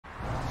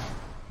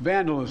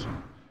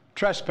vandalism,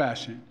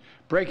 trespassing,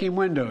 breaking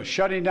windows,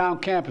 shutting down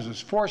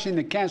campuses, forcing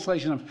the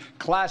cancellation of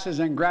classes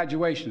and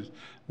graduations.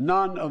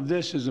 None of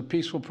this is a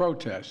peaceful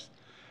protest.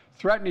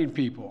 Threatening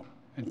people,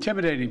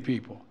 intimidating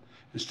people,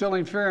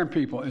 instilling fear in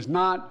people is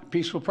not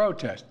peaceful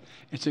protest.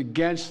 It's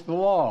against the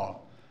law.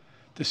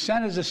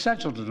 Dissent is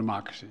essential to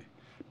democracy,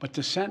 but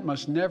dissent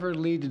must never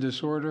lead to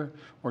disorder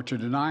or to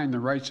denying the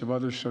rights of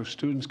others so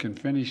students can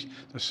finish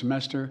the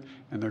semester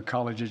and their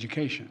college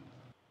education.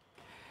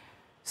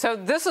 So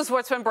this is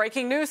what's been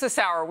breaking news this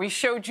hour. We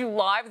showed you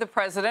live the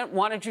president,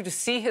 wanted you to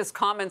see his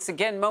comments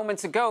again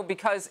moments ago,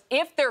 because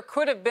if there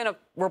could have been a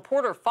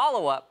reporter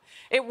follow-up,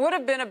 it would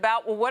have been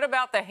about, well, what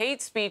about the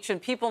hate speech and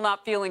people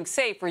not feeling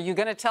safe? Are you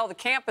going to tell the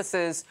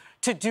campuses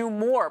to do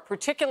more,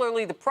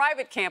 particularly the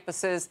private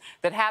campuses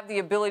that have the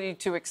ability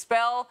to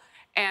expel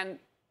and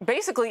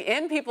basically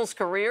end people's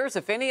careers?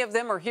 If any of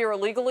them are here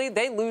illegally,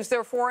 they lose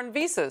their foreign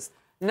visas.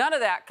 None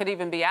of that could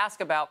even be asked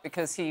about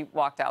because he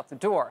walked out the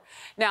door.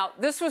 Now,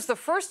 this was the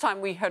first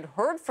time we had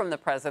heard from the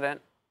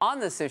president on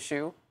this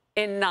issue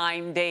in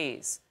 9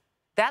 days.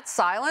 That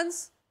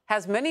silence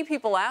has many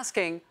people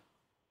asking,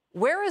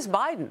 where is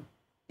Biden?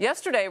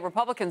 Yesterday,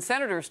 Republican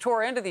senators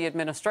tore into the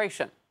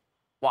administration.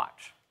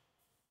 Watch.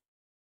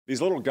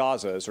 These little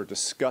Gazas are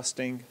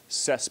disgusting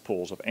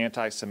cesspools of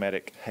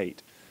anti-Semitic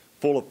hate,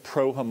 full of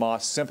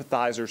pro-Hamas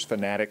sympathizers,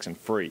 fanatics, and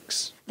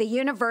freaks. The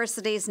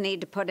universities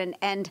need to put an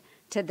end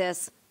to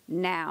this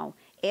now.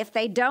 If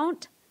they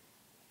don't,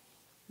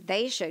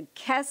 they should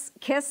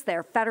kiss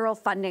their federal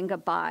funding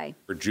goodbye.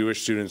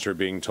 Jewish students are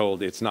being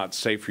told it's not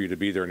safe for you to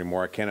be there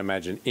anymore. I can't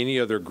imagine any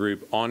other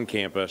group on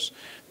campus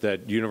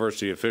that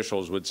university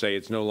officials would say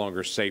it's no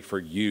longer safe for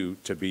you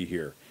to be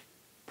here.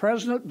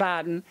 President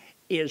Biden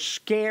is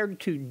scared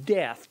to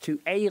death to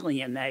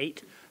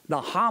alienate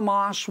the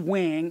Hamas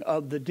wing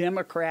of the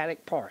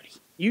Democratic Party.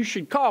 You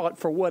should call it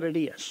for what it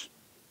is.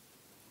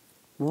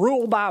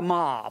 Rule by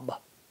mob.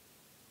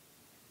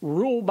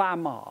 Rule by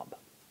mob.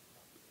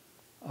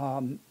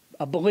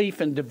 A belief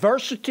in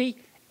diversity,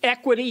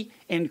 equity,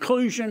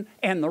 inclusion,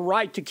 and the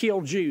right to kill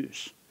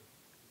Jews.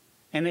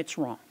 And it's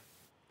wrong.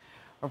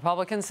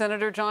 Republican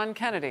Senator John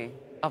Kennedy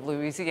of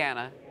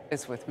Louisiana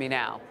is with me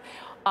now.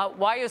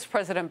 Why is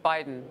President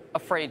Biden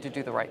afraid to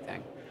do the right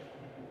thing?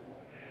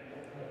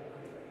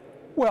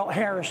 Well,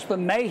 Harris, the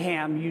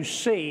mayhem you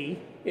see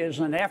is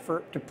an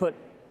effort to put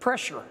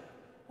pressure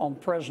on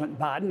President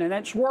Biden, and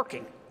it's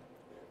working.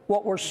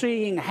 What we're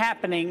seeing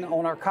happening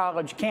on our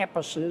college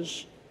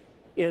campuses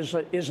is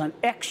an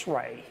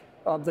X-ray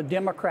of the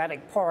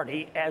Democratic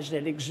Party as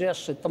it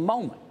exists at the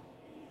moment.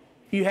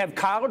 You have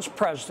college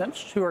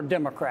presidents who are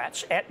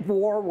Democrats at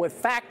war with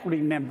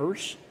faculty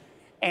members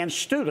and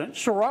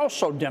students who are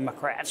also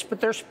Democrats,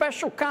 but they're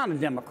special kind of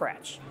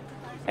Democrats.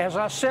 As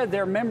I said,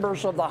 they're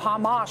members of the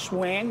Hamas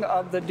wing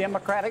of the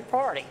Democratic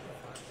Party,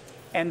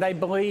 and they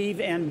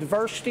believe in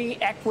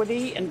diversity,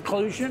 equity,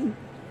 inclusion,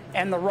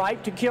 and the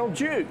right to kill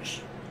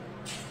Jews.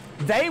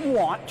 They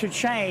want to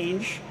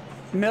change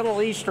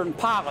Middle Eastern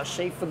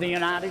policy for the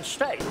United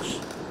States.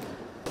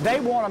 They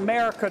want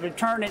America to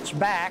turn its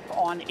back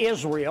on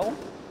Israel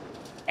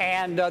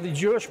and the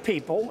Jewish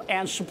people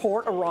and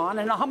support Iran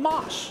and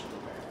Hamas.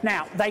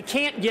 Now, they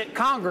can't get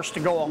Congress to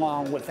go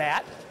along with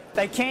that.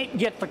 They can't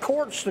get the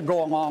courts to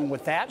go along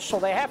with that, so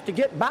they have to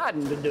get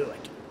Biden to do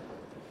it.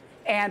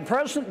 And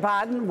President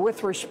Biden,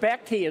 with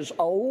respect, he is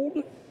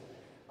old,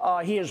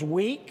 he is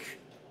weak.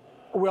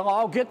 We'll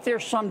all get there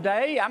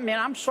someday. I mean,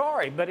 I'm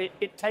sorry, but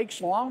it takes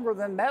longer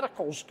than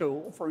medical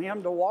school for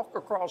him to walk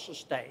across the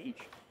stage.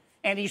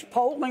 And he's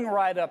polling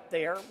right up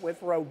there with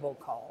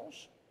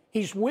robocalls.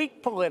 He's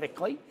weak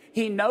politically.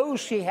 He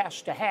knows he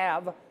has to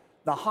have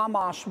the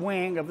Hamas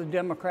wing of the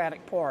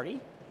Democratic Party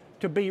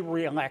to be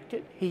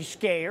reelected. He's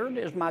scared,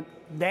 as my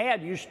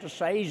dad used to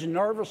say. He's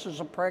nervous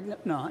as a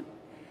pregnant nun.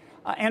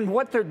 And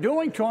what they're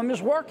doing to him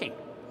is working.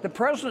 The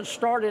president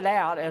started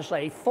out as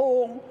a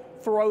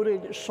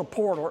full-throated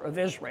supporter of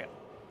Israel.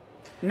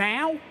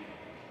 Now,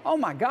 oh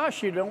my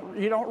gosh, you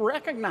don't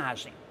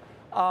recognize him.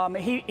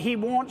 He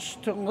wants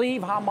to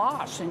leave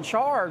Hamas in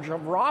charge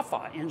of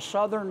Rafah in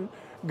southern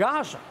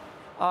Gaza.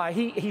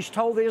 He's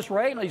told the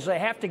Israelis they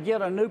have to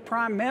get a new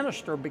prime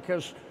minister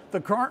because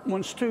the current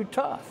one's too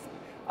tough.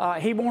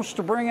 He wants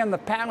to bring in the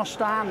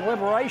Palestine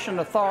Liberation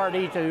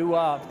Authority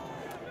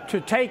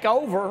to take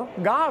over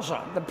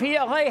Gaza. The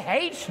PLA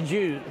hates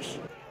Jews.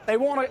 They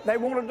want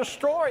to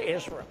destroy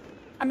Israel.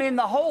 I mean,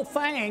 the whole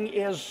thing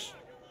is,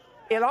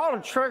 it ought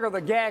to trigger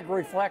the gag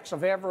reflex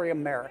of every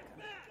American.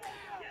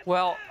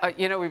 Well,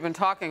 you know, we've been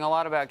talking a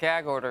lot about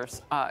gag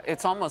orders.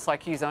 It's almost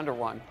like he's under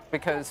one,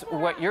 because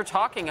what you're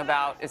talking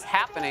about is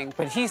happening,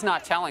 but he's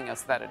not telling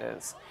us that it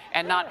is,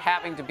 and not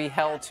having to be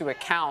held to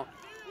account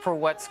for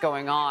what's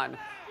going on.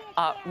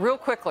 Real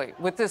quickly,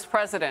 with this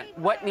president,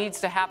 what needs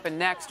to happen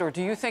next, or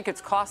do you think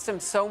it's cost him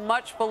so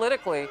much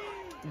politically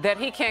that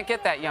he can't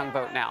get that young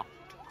vote now?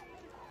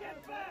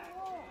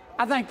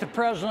 I think the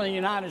President of the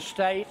United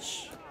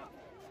States,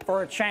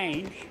 for a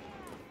change,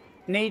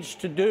 needs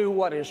to do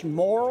what is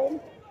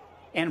moral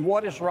and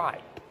what is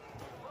right.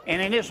 And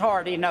in his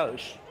heart, he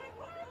knows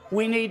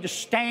We need to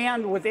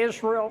stand with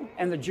Israel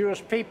and the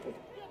Jewish people.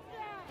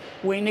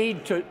 We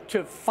need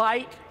to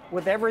fight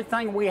with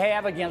everything we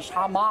have against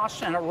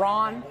Hamas and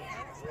Iran.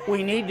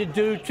 We need to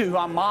do to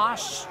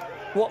Hamas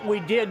what we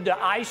did to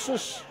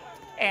ISIS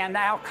and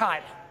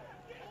al-Qaeda.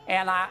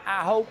 And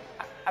I hope,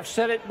 I've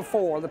said it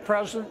before, the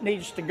president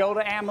needs to go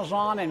to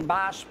Amazon and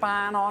buy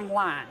spine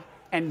online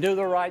and do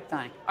the right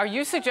thing. Are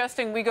you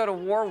suggesting we go to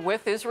war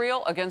with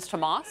Israel against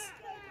Hamas?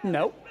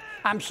 No.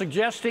 I'm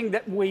suggesting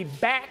that we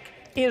back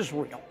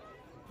Israel.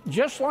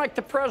 Just like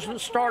the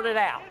president started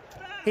out.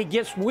 He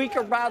gets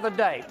weaker by the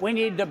day. We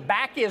need to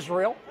back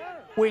Israel.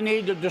 We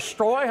need to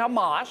destroy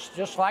Hamas,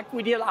 just like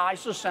we did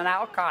ISIS and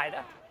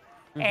al-Qaeda.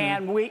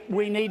 And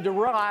we need to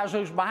realize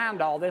who's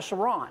behind all this,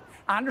 Iran.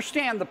 I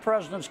understand the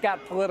president's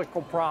got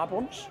political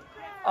problems.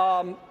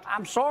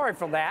 I'm sorry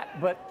for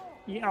that, but,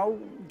 you know,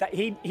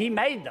 he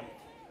made them.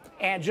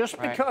 And just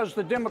because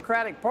the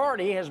Democratic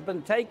Party has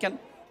been taken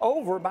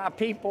over by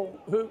people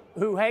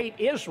who hate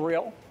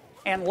Israel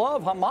and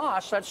love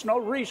Hamas, that's no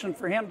reason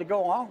for him to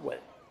go on with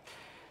it.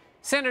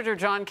 Senator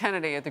John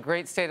Kennedy of the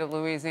great state of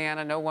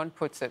Louisiana, no one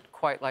puts it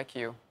quite like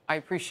you. I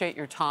appreciate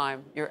your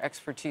time, your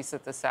expertise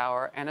at this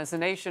hour. And as a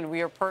nation,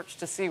 we are perched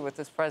to see what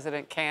this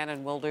president can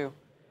and will do.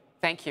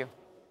 Thank you.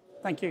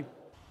 Thank you.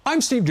 I'm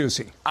Steve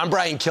Ducey. I'm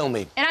Brian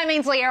Kilmeade. And I'm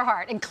Ainsley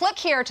Earhart. And click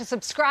here to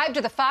subscribe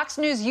to the Fox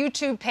News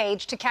YouTube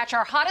page to catch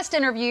our hottest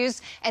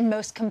interviews and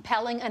most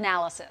compelling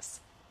analysis.